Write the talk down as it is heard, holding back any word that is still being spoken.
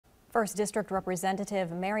First District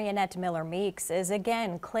Representative Marionette Miller-Meeks is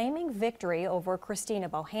again claiming victory over Christina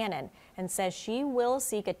Bohannon and says she will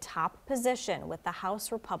seek a top position with the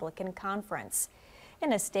House Republican Conference.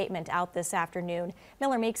 In a statement out this afternoon,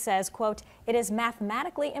 Miller-Meeks says, quote, "It is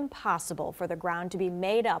mathematically impossible for the ground to be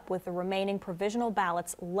made up with the remaining provisional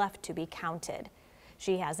ballots left to be counted."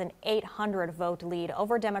 She has an 800-vote lead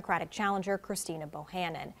over Democratic challenger Christina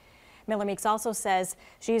Bohannon. Miller-Meeks also says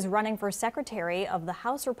she's running for secretary of the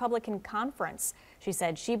House Republican Conference. She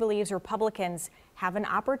said she believes Republicans have an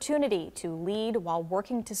opportunity to lead while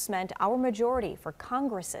working to cement our majority for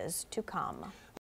Congresses to come.